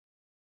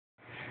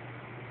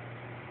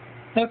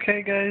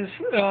Okay guys,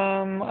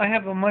 I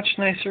have a much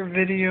nicer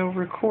video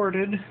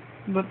recorded,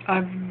 but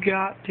I've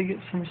got to get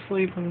some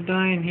sleep. I'm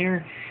dying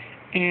here,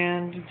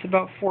 and it's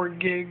about 4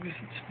 gigs.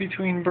 It's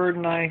between Bird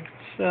and I.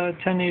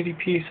 It's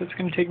 1080p, so it's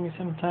going to take me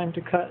some time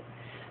to cut.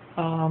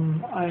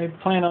 I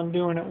plan on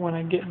doing it when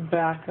I get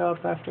back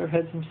up after I've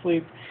had some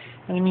sleep.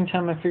 In the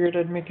meantime, I figured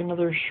I'd make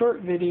another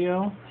short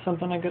video,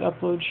 something I could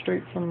upload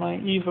straight from my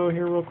Evo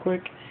here real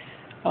quick,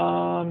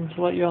 to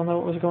let you all know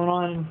what was going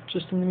on. And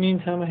just in the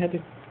meantime, I had to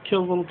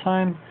kill a little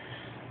time.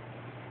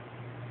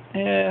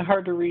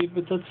 Hard to read,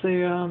 but that's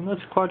a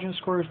quadrant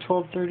score of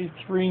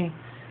 1233.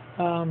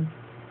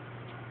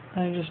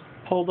 I just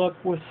pulled up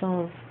with some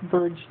of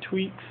Bird's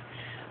tweaks.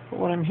 But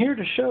what I'm here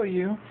to show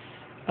you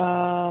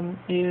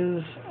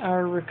is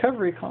our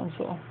recovery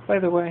console. By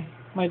the way,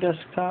 my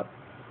desktop,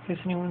 in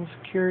case anyone's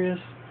curious.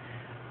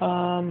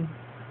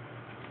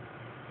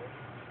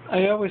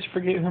 I always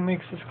forget who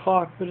makes this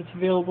clock, but it's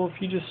available if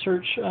you just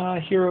search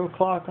Hero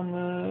Clock on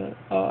the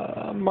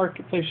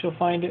marketplace. You'll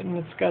find it, and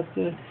it's got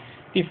the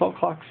default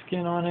clock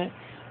skin on it.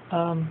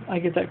 I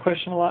get that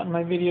question a lot in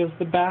my videos.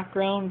 The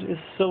background is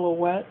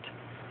Silhouette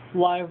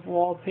live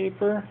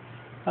wallpaper.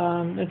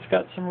 It's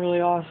got some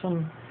really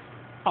awesome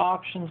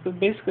options, but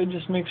basically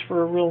just makes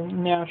for a real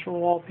natural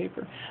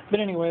wallpaper. But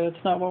anyway,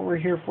 that's not what we're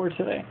here for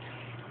today.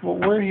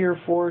 What we're here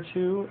for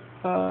to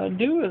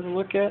do is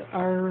look at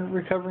our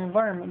recovery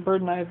environment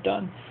Bird and I have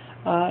done.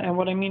 And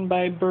what I mean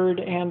by Bird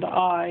and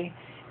I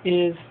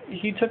is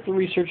he took the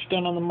research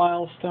done on the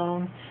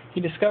milestone. He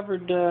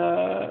discovered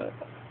a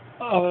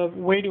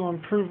way to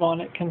improve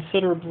on it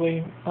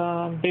considerably,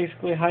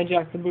 basically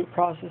hijack the boot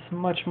process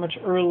much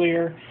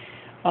earlier,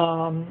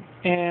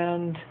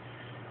 and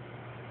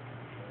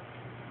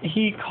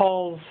he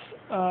calls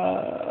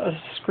a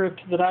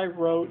script that I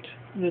wrote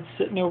that's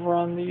sitting over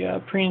on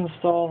the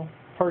pre-install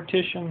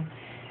partition,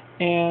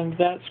 and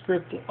that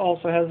script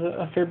also has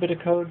a fair bit of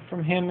code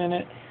from him in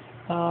it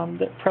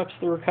that preps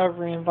the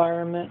recovery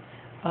environment.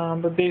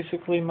 But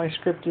basically my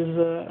script is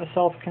a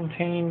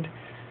self-contained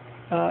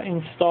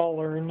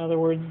installer. In other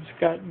words, it's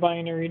got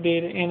binary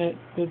data in it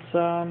that's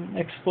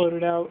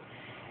exploded out,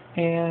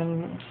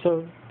 and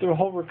so the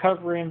whole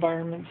recovery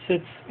environment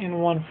sits in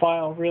one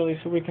file, really,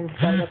 so we can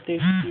provide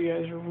updates to you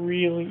guys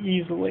really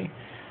easily.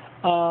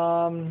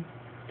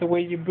 The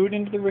way you boot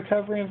into the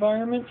recovery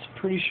environment is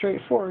pretty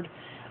straightforward.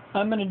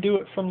 I'm going to do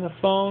it from the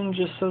phone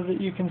just so that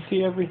you can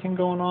see everything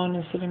going on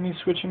instead of me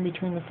switching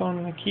between the phone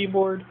and the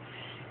keyboard.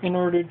 In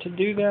order to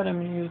do that, I'm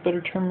going to use Better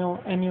Terminal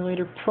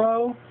Emulator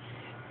Pro,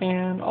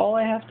 and all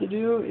I have to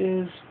do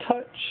is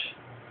touch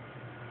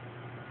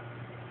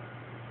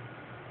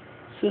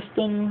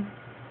System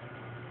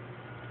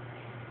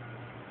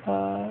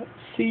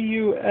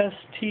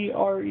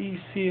C-U-S-T-R-E-C.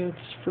 It's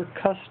for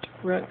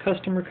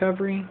custom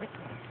recovery.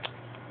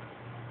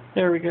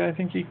 There we go. I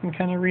think you can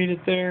kind of read it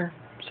there.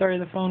 Sorry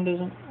the phone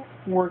doesn't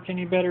work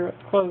any better up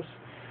close.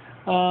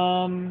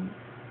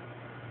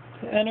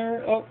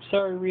 Enter. Oh,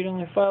 sorry,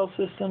 read-only file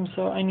system,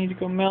 so I need to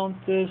go mount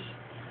this.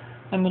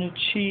 I'm going to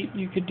cheat.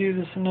 You could do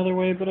this another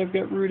way, but I've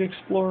got Root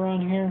Explorer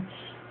on here.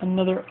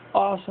 Another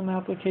awesome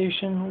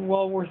application,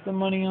 well worth the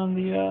money on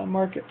the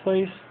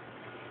marketplace.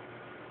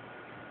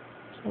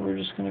 So we're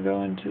just going to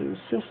go into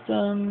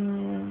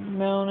System,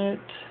 mount it,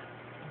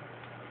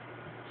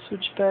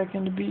 switch back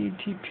into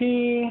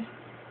BTP.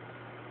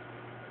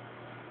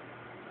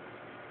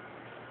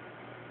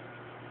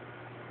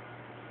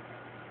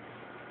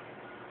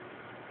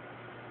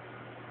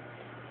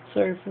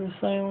 Sorry for the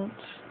silence.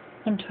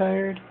 I'm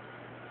tired.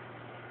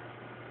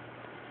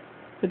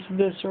 It's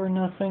this or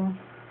nothing.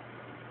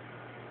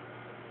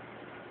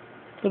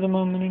 For the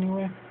moment,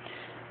 anyway.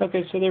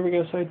 Okay, so there we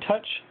go. So I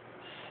touch,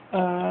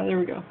 there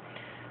we go.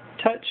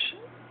 Touch,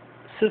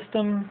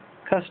 System,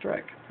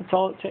 Custrec. That's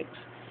all it takes.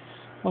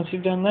 Once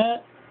you've done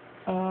that,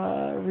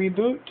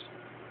 reboot.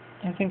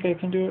 I think I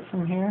can do it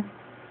from here.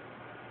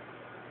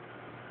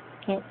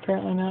 Oh,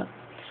 apparently not.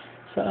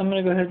 So I'm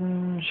going to go ahead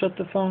and shut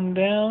the phone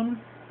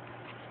down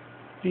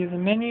via the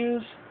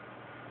menus.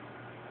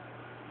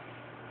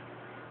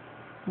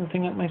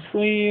 Nothing up my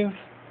sleeve.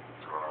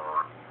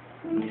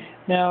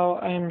 Now,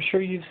 I'm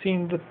sure you've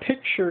seen the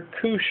picture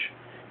Kush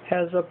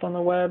has up on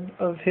the web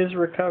of his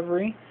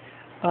recovery.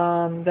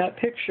 That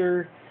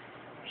picture,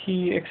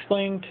 he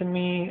explained to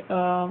me,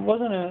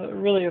 wasn't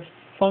really a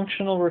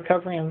functional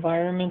recovery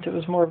environment. It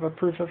was more of a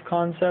proof of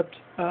concept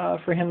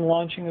for him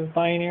launching his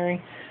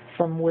binary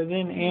from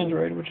within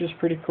Android, which is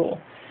pretty cool.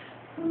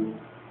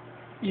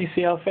 You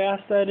see how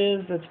fast that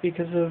is? That's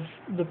because of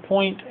the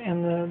point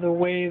and the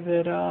way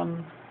that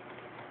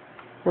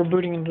we're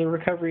booting into the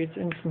recovery. It's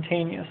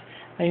instantaneous.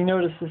 Now you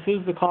notice this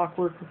is the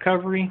Clockwork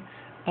Recovery.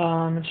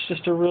 It's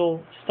just a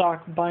real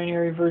stock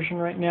binary version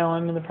right now.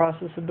 I'm in the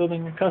process of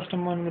building a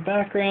custom one in the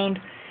background.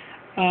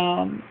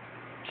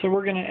 So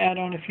we're going to add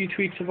on a few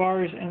tweaks of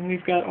ours, and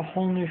we've got a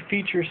whole new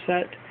feature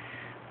set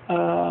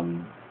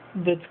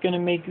that's going to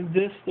make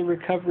this the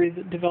recovery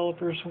that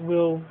developers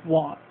will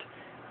want.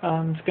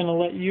 It's going to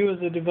let you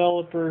as a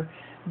developer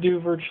do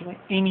virtually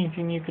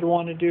anything you could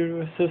want to do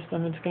to a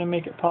system. It's going to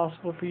make it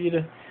possible for you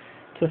to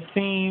to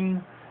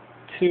theme,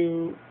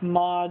 to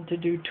mod, to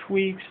do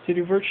tweaks, to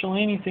do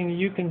virtually anything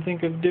you can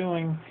think of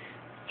doing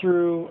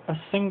through a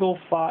single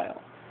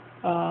file.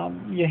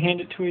 You hand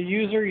it to a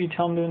user, you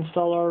tell them to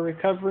install our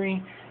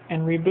recovery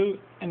and reboot,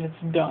 and it's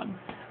done.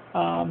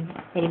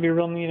 That'll be a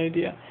real neat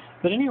idea.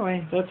 But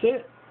anyway, that's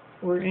it.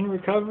 We're in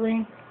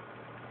recovery.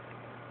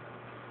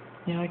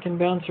 Yeah, I can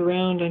bounce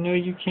around. I know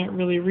you can't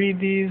really read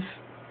these.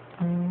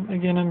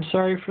 Again, I'm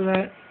sorry for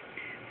that.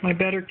 My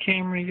better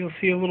camera, you'll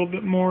see a little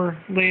bit more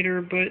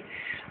later, but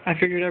I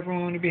figured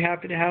everyone would be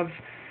happy to have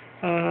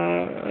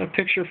a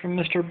picture from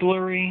Mr.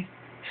 Blurry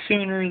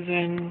sooner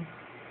than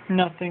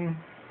nothing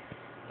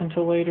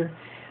until later.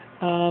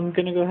 I'm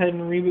going to go ahead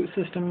and reboot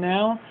system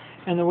now,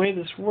 and the way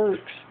this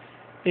works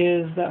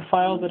is that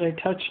file that I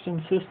touched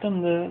in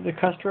system, the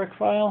custrec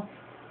file,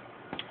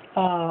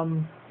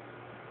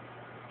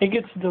 it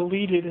gets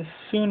deleted as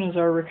soon as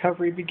our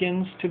recovery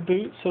begins to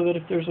boot, so that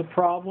if there's a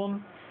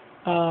problem,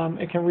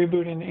 it can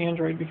reboot into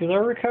Android, because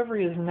our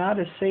recovery is not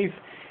as safe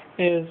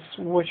as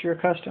what you're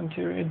accustomed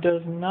to. It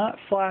does not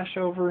flash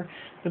over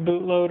the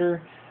bootloader.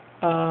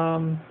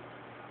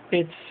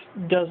 It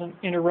doesn't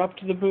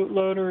interrupt the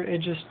bootloader.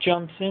 It just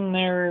jumps in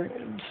there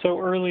so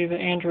early that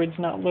Android's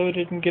not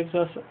loaded and gives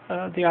us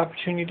the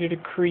opportunity to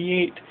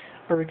create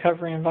a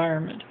recovery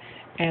environment.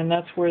 And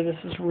that's where this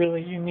is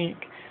really unique.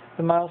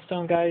 The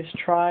Milestone guys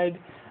tried,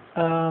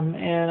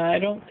 and I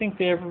don't think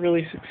they ever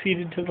really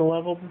succeeded to the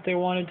level that they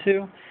wanted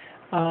to.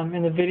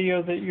 In the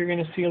video that you're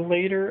going to see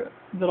later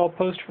that I'll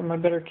post from my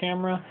better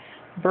camera,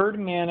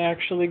 Birdman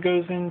actually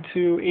goes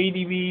into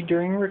ADB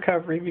during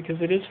recovery because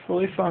it is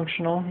fully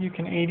functional. You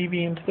can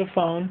ADB into the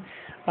phone.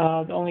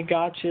 The only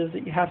gotcha is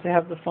that you have to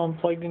have the phone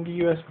plugged into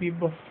USB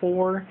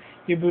before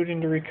you boot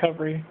into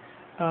recovery.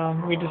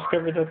 We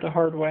discovered that the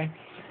hard way.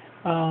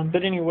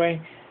 But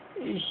anyway,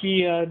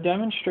 he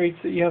demonstrates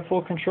that you have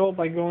full control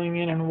by going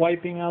in and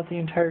wiping out the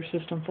entire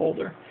system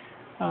folder.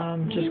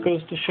 Just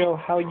goes to show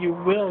how you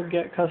will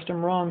get custom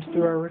ROMs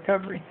through our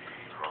recovery.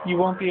 You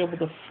won't be able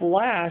to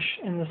flash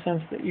in the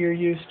sense that you're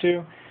used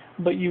to,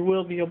 but you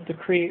will be able to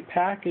create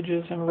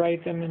packages and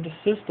write them into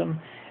system.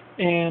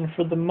 And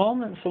for the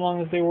moment, so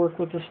long as they work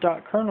with the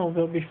stock kernel,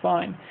 they'll be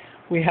fine.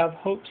 We have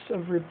hopes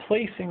of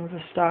replacing the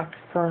stock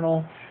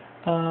kernel.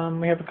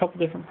 We have a couple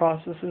different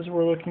processes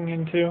we're looking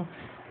into,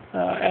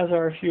 as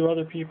are a few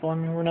other people. I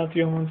mean, we're not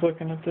the only ones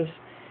looking at this.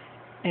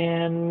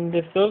 And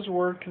if those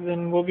work,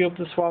 then we'll be able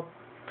to swap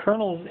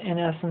kernels in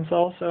essence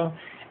also.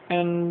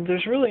 And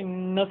there's really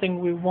nothing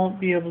we won't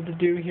be able to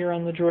do here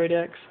on the Droid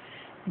X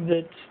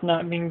that's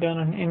not being done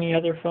on any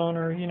other phone,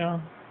 or, you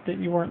know, that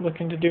you weren't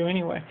looking to do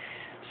anyway.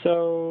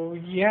 So,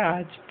 yeah,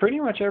 it's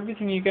pretty much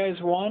everything you guys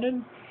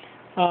wanted.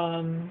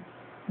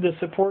 The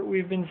support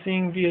we've been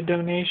seeing via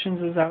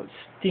donations is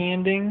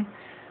outstanding.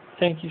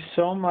 Thank you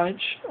so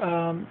much.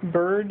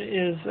 Bird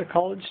is a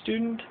college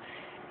student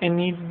and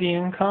needs the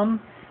income.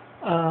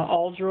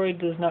 Aldroid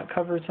does not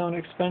cover its own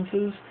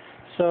expenses.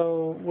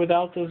 So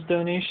without those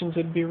donations,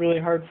 it'd be really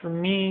hard for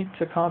me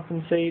to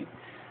compensate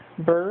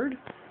Bird,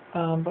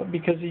 but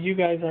because of you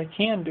guys, I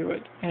can do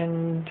it.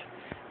 And,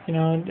 you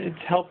know, it's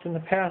helped in the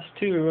past,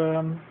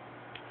 too.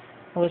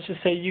 Let's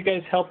just say you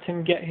guys helped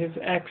him get his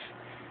X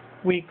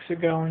weeks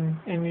ago,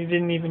 and you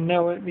didn't even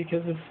know it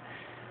because of,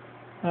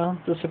 well,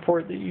 the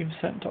support that you've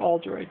sent to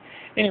Aldroid.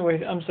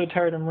 Anyway, I'm so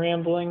tired I'm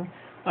rambling,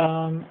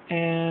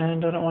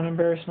 and I don't want to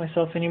embarrass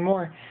myself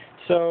anymore.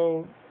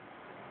 So,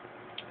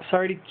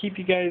 sorry to keep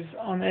you guys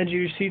on the edge of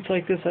your seats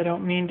like this. I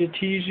don't mean to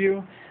tease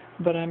you,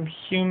 but I'm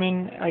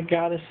human. I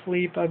gotta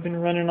sleep. I've been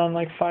running on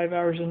like 5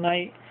 hours a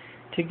night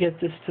to get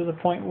this to the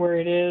point where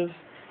it is,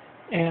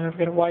 and I've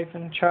got a wife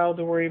and a child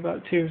to worry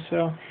about too.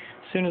 So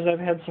as soon as I've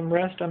had some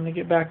rest, I'm going to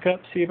get back up,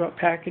 see about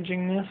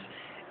packaging this,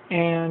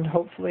 and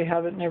hopefully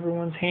have it in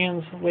everyone's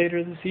hands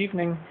later this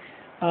evening.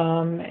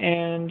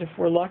 And if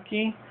we're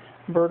lucky,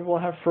 Bird will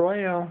have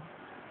Froyo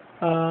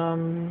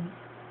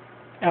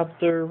out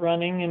there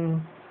running,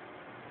 and,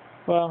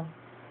 well,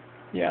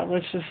 yeah,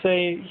 let's just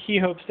say he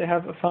hopes to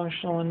have it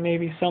functional, and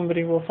maybe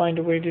somebody will find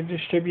a way to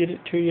distribute it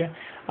to you.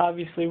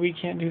 Obviously, we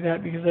can't do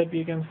that because that'd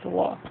be against the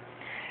law.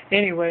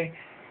 Anyway,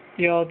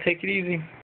 y'all take it easy.